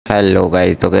Hello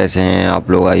guys, तो कैसे हैं आप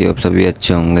लोग? आई होप सभी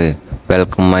अच्छे होंगे।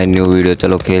 Welcome my new video.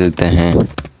 चलो खेलते हैं।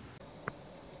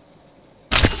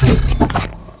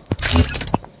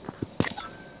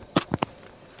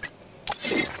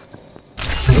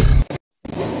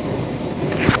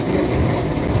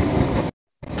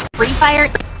 freefire।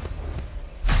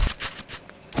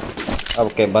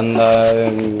 अब के बंदा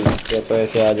के तो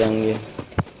ऐसे आ जाएंगे।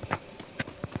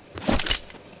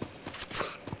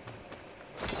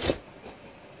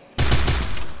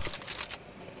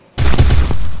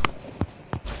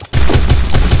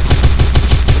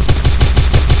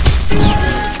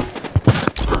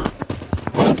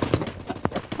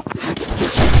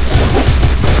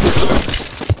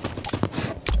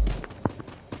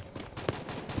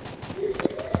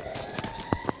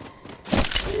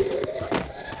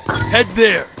 Head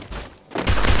there.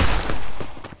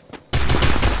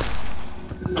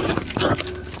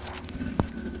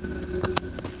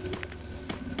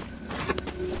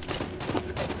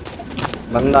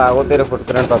 बंदा आगो तेरे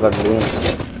फुटप्रिंट पकड़ लिए।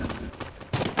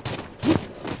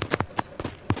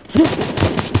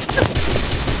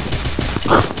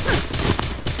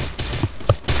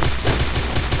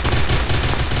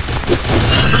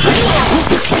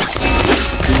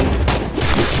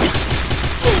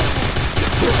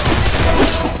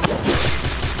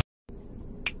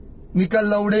 निकल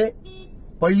लौड़े,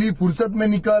 पहली फुर्सत में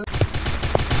निकल।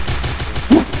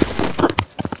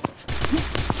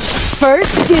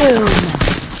 First doom।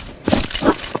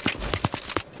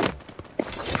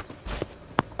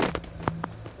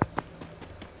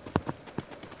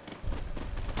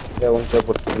 उनसे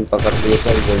फुटप्रिंट पकड़ लिए,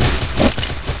 चल गए।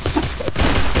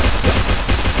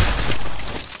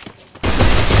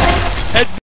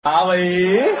 हाँ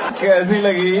भाई, कैसी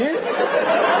लगी?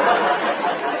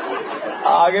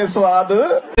 आगे स्वाद।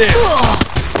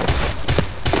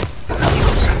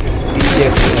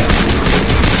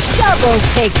 Double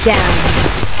takedown।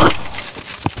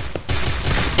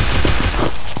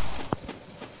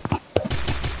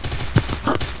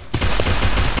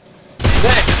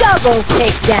 Double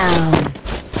takedown।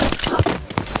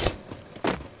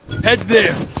 Head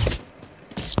there.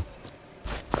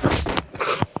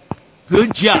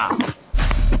 Good job.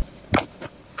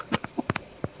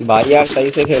 भाई यार सही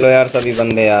से खेलो यार, सभी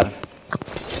बंदे यार।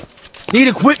 Need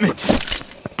equipment.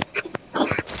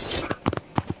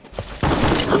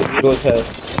 हीरो है।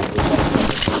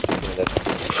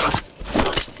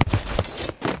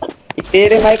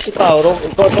 तेरे भाई कुत्ता और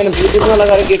तो तेरे ब्लूटूथ में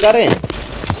लगा के करें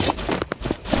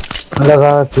लगा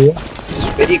रखी है।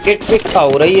 मेरी किट पिक का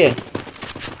हो रही है।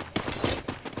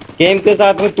 गेम के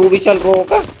साथ में तू भी चल रहा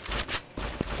होगा।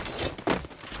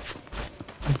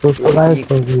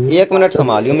 एक मिनट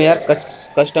संभालियो मैं यार,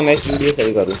 कस्टम एच वीडियो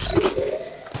सही करूँ।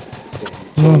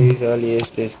 चल ये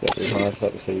स्टेज कर। हाँ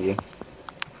सब सही है।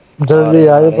 जल्दी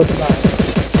आइए।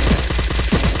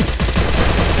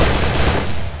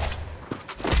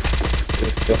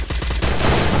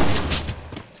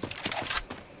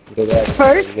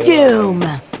 First doom।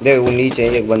 देख वो नीचे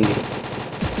एक बंदी।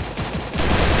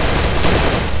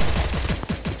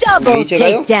 Double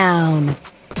takedown।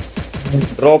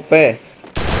 ड्रॉप पे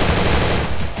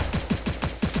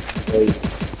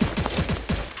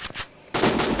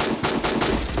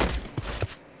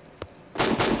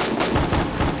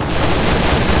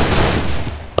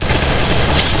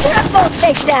Triple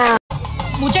takedown।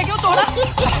 मुझे क्यों तोड़ा?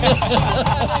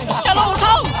 चलो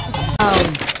उठाओ।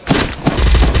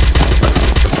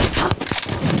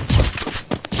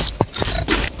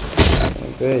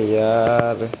 अबे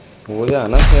यार हो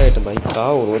जाना सेट भाई, कहाँ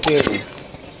हो रोते हो?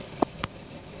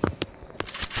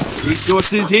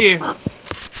 Resources here.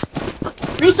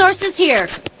 Resources here।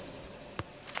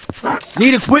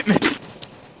 Need equipment.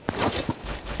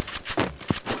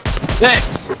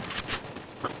 Thanks.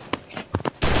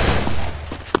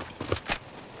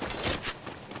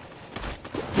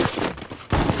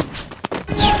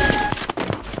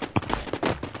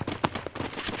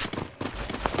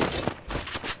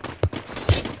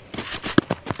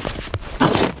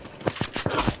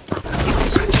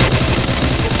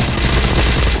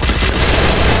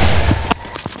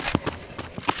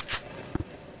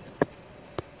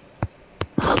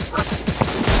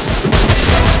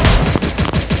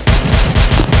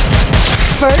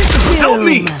 First Help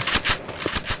me. doom।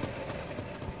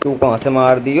 तू कहाँ से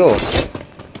मार दियो?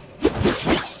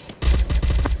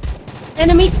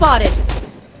 Enemy spotted।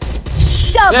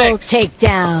 Double Thanks.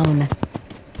 takedown।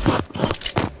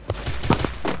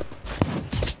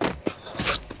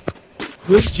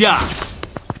 Good job.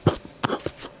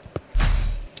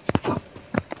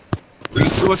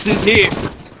 Resources here.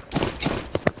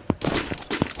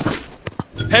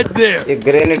 Head there. एक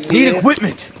grenade Need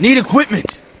equipment. Need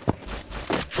equipment.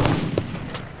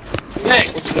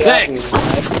 Thanks. Thanks.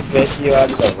 वैसी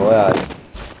बात कर रहा यार।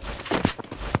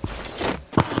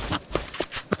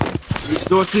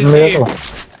 Resources मेरे here. को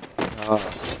हाँ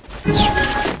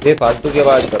ये फालतू की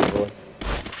बात कर रहा है।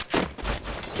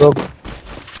 तो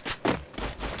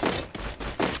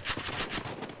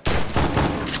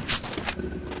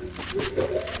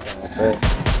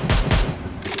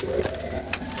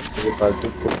ये फालतू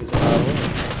को चला रहा हूँ।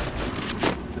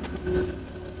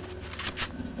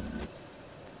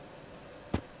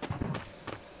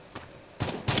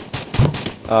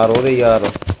 यार हो दे यार।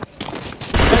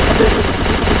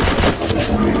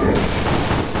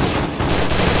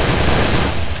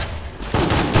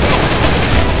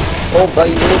 ओ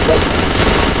भाई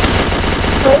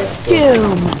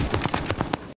Doom.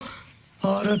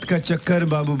 औरत का चक्कर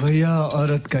बाबू भैया,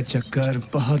 औरत का चक्कर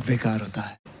बहुत बेकार होता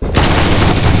है।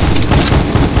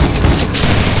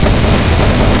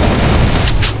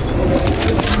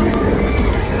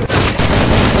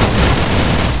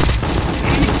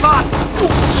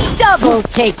 Double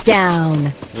takedown.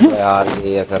 यार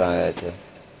ये कराया थे।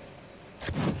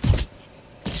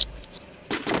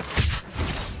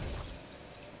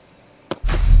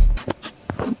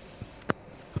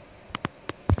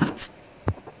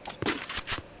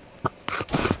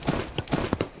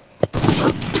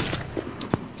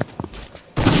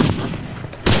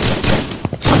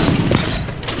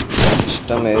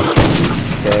 सिस्टम है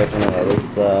सेट में है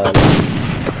साल।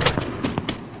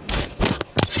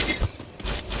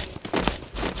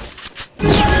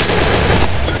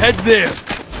 Head there.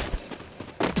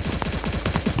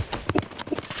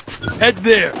 Head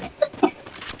there.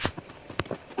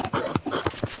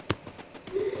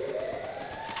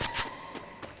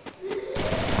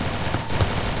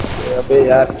 अबे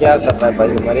यार क्या कर रहा है भाई,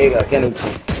 मरेगा क्या नीचे?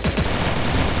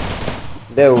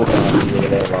 दे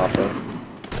वहाँ पे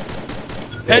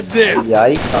Head there. यार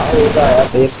ये कहाँ होता है यार,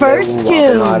 देख First वहाँ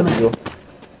पे मार doom. दियो।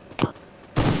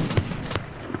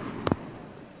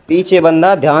 पीछे बंदा,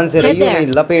 ध्यान से रहियो there. नहीं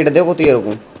लपेट देखो तेरे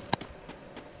को।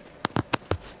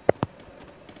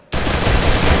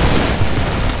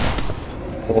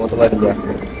 बहुत बढ़िया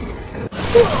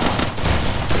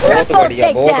बहुत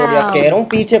बढ़िया बहुत बढ़िया कह रहा हूँ।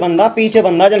 पीछे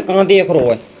बंदा जल कहाँ देख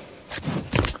रहा है?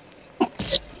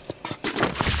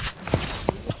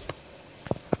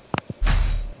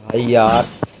 भाई यार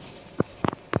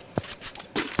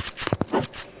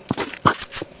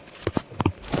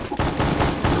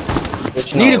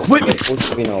कुछ ना Need हो, equipment.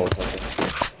 कुछ भी ना हो सके।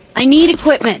 I need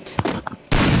equipment.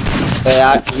 तो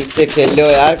यार ठीक से खेल लो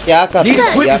यार, क्या कर Need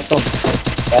रहे हो यार?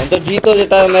 equipment. तो जीतो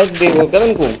जेता है मैच देखो क्या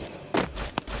उनको?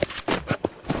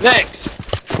 Thanks.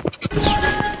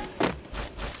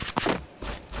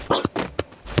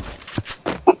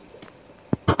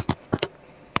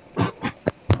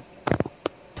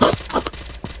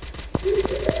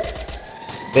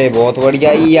 दे बहुत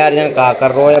बढ़िया ही यार, जन कहा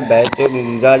कर रहे हो यार, बैठ जो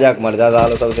जा जा मर जा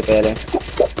डालो सबसे पहले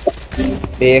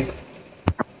देख।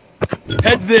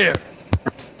 Head there.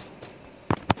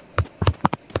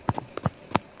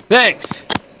 Thanks.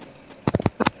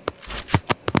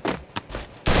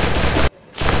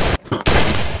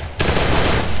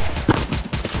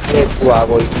 तू आ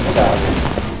गई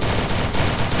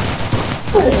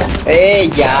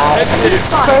ए यार।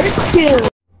 First doom.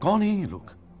 कौन है ये लोग?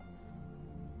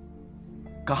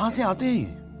 कहां से आते हैं ये?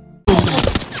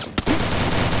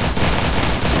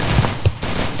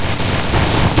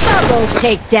 Double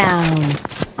takedown.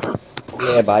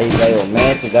 ये भाई गयो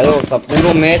मैच गयो, सब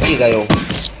पूरा मैच ही गयो।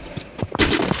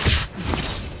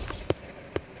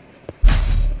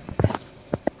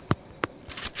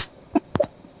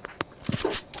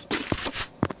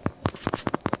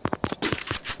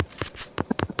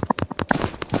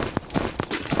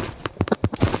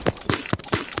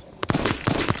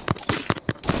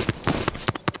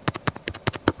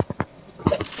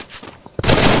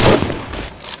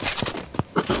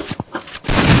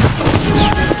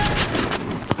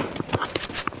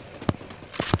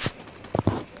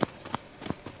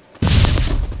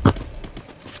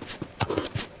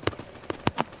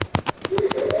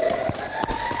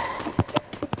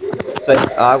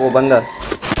 आगो बंदा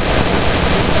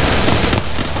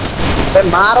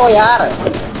मारो यार,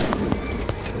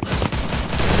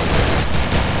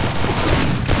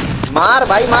 मार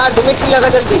भाई मार, डिमिट्री लगा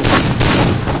जल्दी।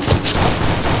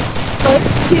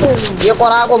 ये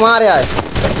कोरा को मार यार,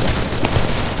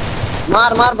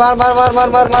 मार मार मार मार मार मार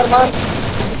मार मार मार,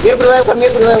 मेरे को रिवाइव कर,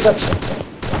 मेरे को रिवाइव कर।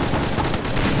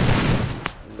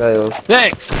 गयो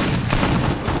Thanks.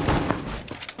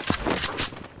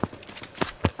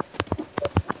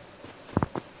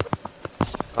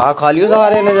 हाँ खा लियो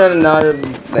सारे ने, ना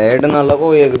हेड ना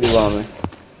लगो एक भी वहाँ में,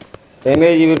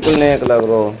 डैमेज ही बिल्कुल नहीं लग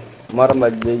रहा, मर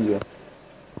मत जाइयो।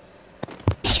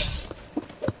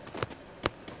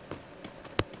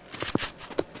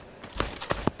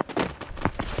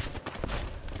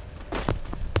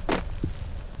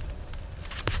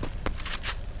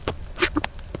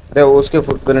 अरे उसके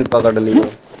फुटप्रिंट पकड़ लिए।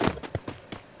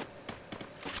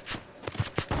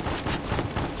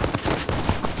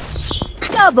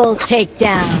 Double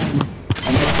takedown.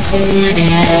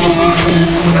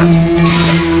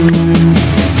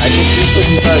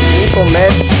 जी को मैं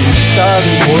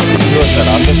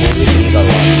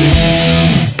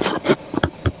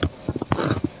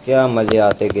क्या मजे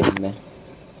आते गेम में।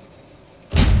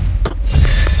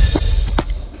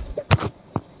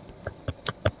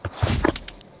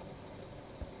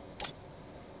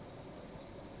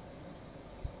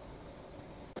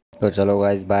 तो चलो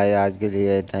गाइस बाय, आज के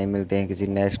लिए इतना ही, मिलते हैं किसी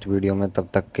नेक्स्ट वीडियो में, तब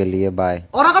तक के लिए बाय।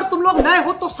 और अगर तुम लोग नए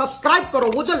हो तो सब्सक्राइब करो,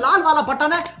 वो जो लाल वाला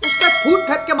बटन है उस पर फूट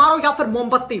फेंक के मारो या फिर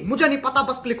मोमबत्ती, मुझे नहीं पता,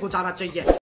 बस क्लिक हो जाना चाहिए।